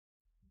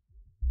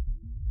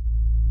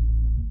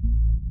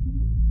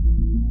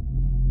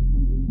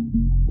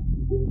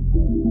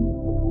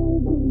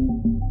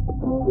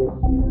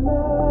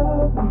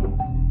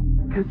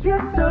'Cause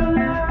you're so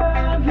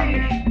lovely.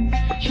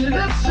 You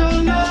look so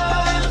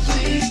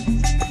lovely.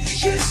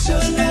 You're so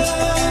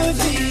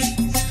lovely.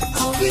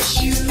 I wish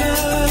you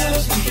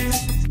loved me.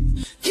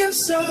 You're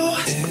so.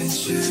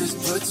 Inches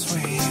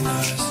between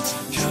us,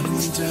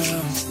 counting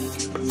down.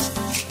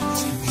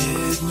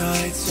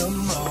 Midnight's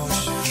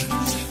emotion,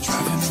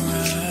 driving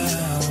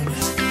around.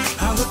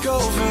 I look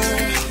over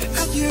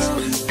at you,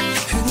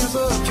 and you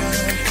look at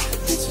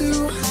me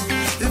too.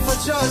 If I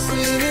just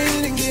lean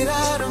in and get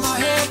out of my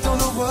head, don't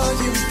know what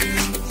you do.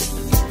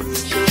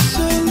 You're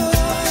so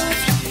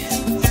lovely.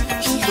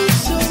 You look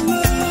so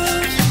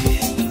lovely.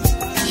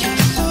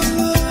 You're so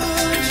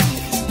lovely.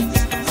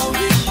 I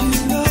wish you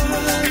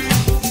loved me.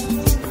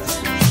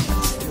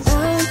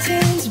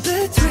 Mountains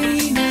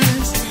between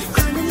us,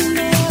 climbing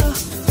now.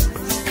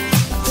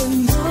 The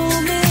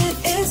moment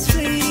is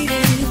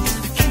fleeting.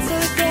 I can't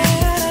slow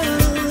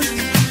down.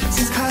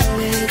 Since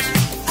college,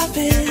 I've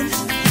been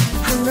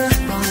hung up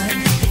on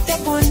that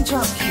one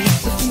drunk kiss.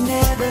 If you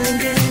never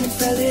leaned in and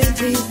fell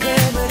into your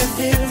bed, but I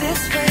feel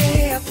this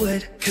way, I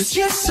would. 'Cause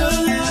you're so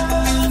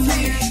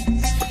lovely.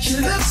 You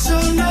look so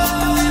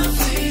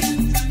lovely.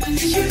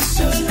 You're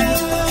so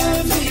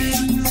lovely.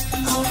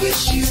 I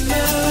wish you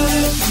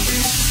loved me.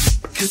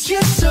 'Cause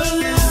you're so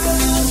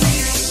lovely.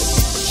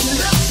 You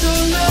look so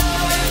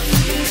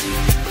lovely.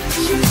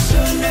 You're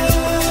so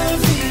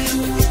lovely.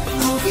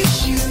 I wish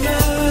you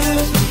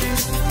loved me.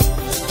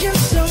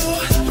 You're so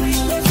lovely,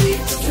 lovely,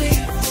 lovely.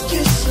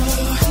 You're so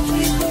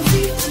lovely,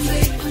 lovely,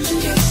 lovely.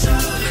 You're so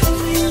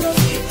lovely,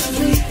 lovely,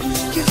 lovely.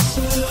 You're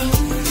so,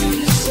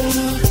 you're so,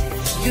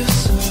 you're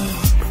so.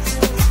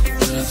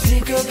 When I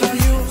think about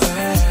you,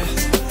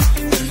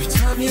 every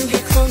time you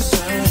get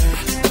closer,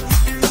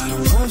 I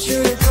don't want you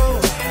to go.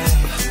 When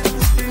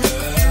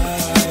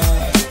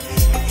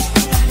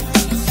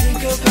I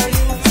think about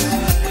you,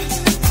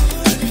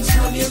 every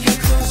time you get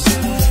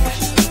closer,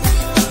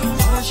 I don't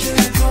want you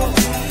to go.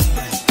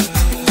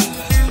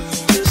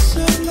 You're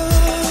so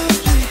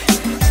lovely.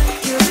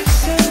 You look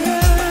so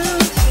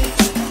lovely.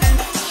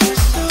 You're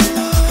so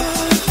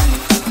lovely.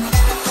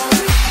 I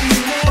wish you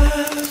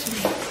loved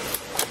me.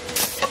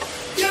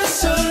 You're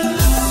so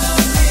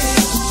lovely.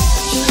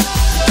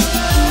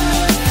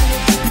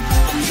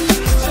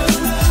 You're so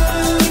lovely.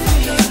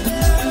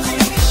 I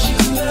wish you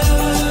loved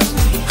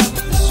me.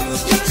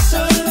 You're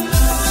so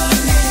lovely.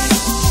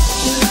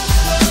 You're so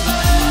lovely.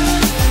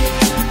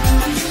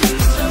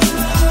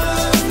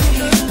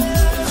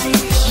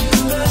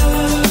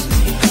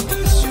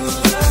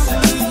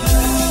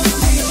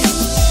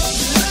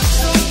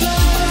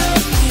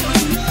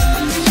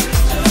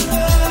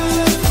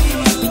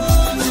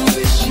 I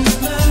wish you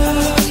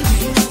loved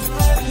me.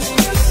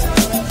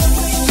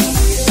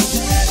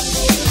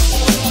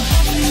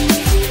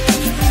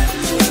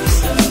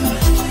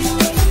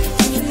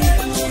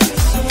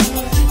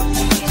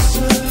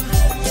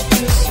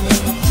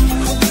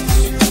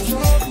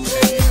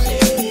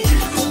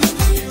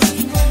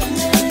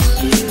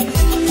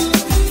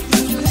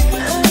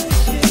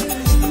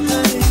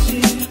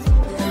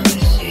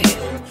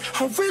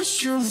 I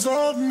wish you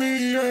loved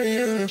me, yeah,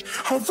 yeah.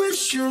 I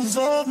wish you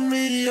loved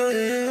me, yeah,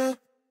 yeah.